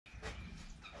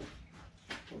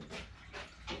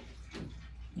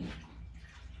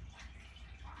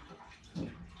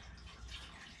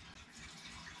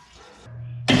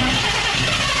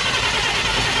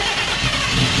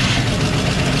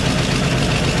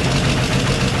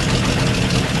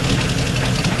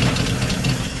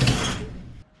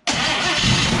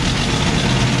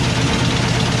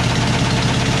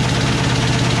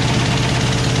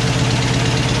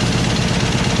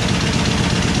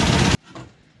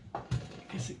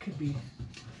could be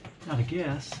out of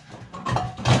gas.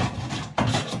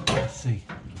 Let's see.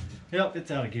 Yep, it's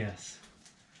out of gas.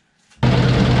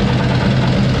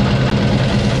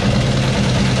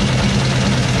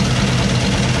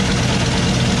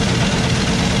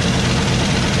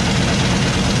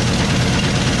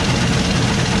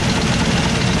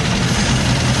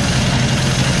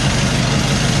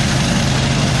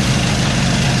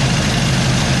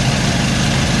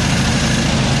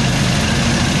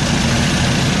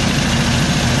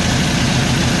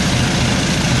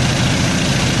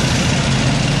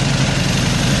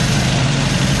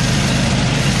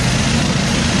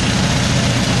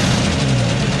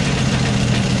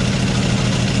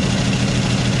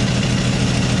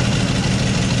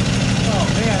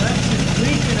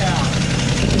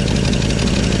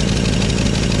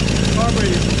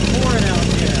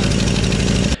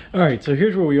 All right, so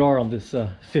here's where we are on this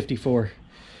 54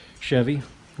 Chevy.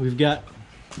 We've got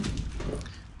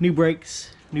new brakes,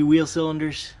 new wheel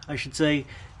cylinders, I should say,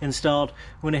 installed.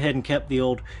 Went ahead and kept the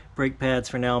old brake pads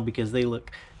for now because they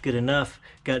look good enough.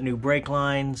 Got new brake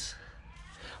lines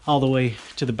all the way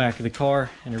to the back of the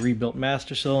car and a rebuilt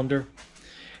master cylinder.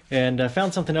 And I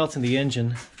found something else in the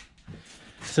engine.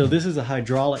 So this is a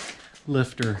hydraulic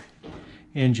lifter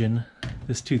engine,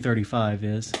 this 235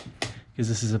 is, because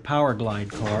this is a power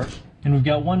glide car. And we've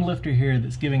got one lifter here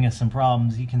that's giving us some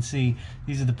problems. You can see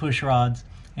these are the push rods,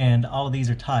 and all of these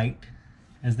are tight,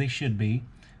 as they should be.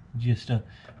 Just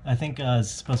I think it's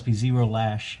supposed to be 0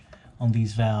 lash on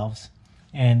these valves.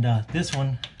 And this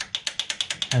one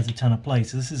has a ton of play.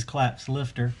 So this is a collapsed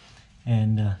lifter,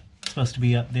 and it's supposed to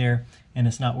be up there, and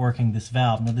it's not working this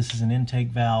valve. Now this is an intake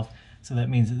valve, so that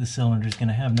means that the cylinder is going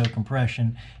to have no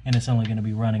compression, and it's only going to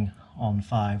be running on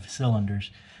 5 cylinders.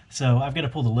 So I've got to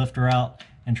pull the lifter out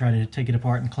and try to take it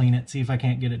apart and clean it, see if I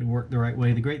can't get it to work the right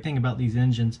way. The great thing about these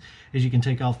engines is you can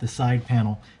take off the side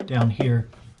panel down here,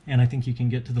 and I think you can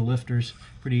get to the lifters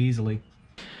pretty easily.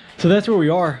 So that's where we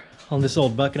are on this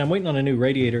old bucket. I'm waiting on a new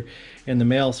radiator in the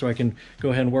mail so I can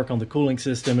go ahead and work on the cooling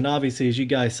system. And obviously, as you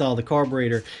guys saw, the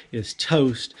carburetor is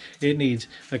toast. It needs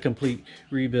a complete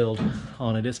rebuild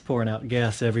on it. It's pouring out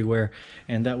gas everywhere,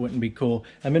 and that wouldn't be cool.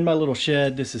 I'm in my little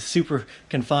shed. This is super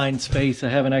confined space. I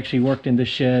haven't actually worked in this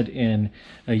shed in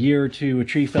a year or two. A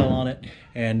tree fell on it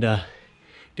and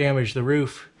damaged the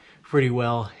roof pretty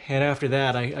well. And after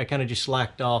that, I kind of just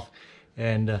slacked off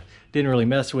and didn't really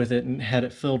mess with it and had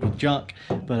it filled with junk.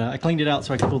 But I cleaned it out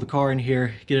so I could pull the car in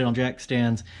here, get it on jack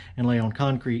stands, and lay on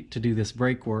concrete to do this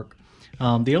brake work.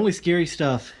 The only scary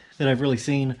stuff that I've really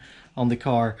seen on the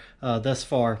car thus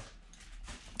far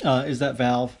is that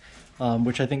valve,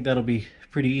 which I think that'll be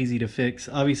pretty easy to fix.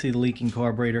 Obviously the leaking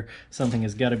carburetor, something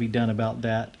has got to be done about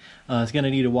that. It's going to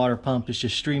need a water pump. It's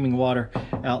just streaming water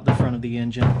out the front of the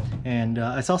engine, and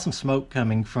I saw some smoke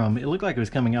coming from, it looked like it was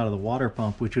coming out of the water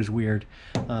pump, which was weird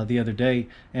the other day,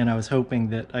 and I was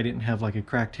hoping that I didn't have like a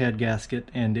cracked head gasket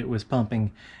and it was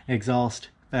pumping exhaust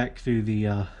back through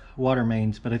the water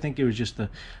mains, but I think it was just the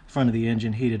front of the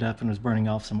engine heated up and was burning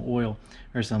off some oil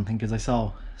or something, because I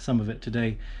saw some of it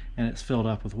today and it's filled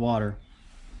up with water.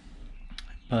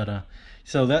 But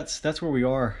so that's where we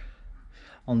are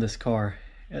on this car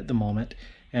at the moment,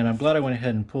 and I'm glad I went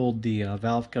ahead and pulled the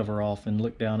valve cover off and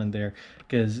looked down in there,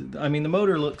 because I mean the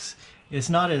motor looks, it's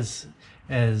not as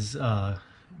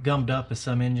gummed up as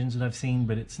some engines that I've seen,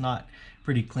 but it's not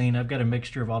pretty clean. I've got a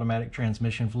mixture of automatic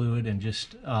transmission fluid and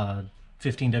just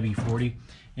 15W40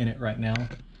 in it right now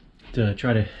to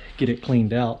try to get it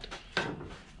cleaned out.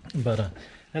 But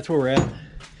that's where we're at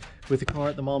with the car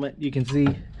at the moment. You can see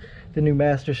the new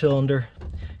master cylinder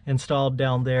installed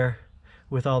down there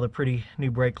with all the pretty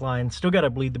new brake lines. Still got to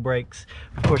bleed the brakes.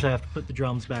 Of course, I have to put the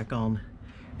drums back on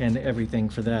and everything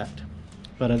for that.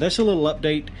 But that's a little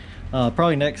update.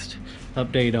 Probably next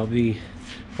update I'll be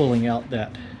pulling out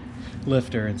that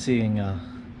lifter and seeing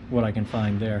what I can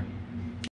find there.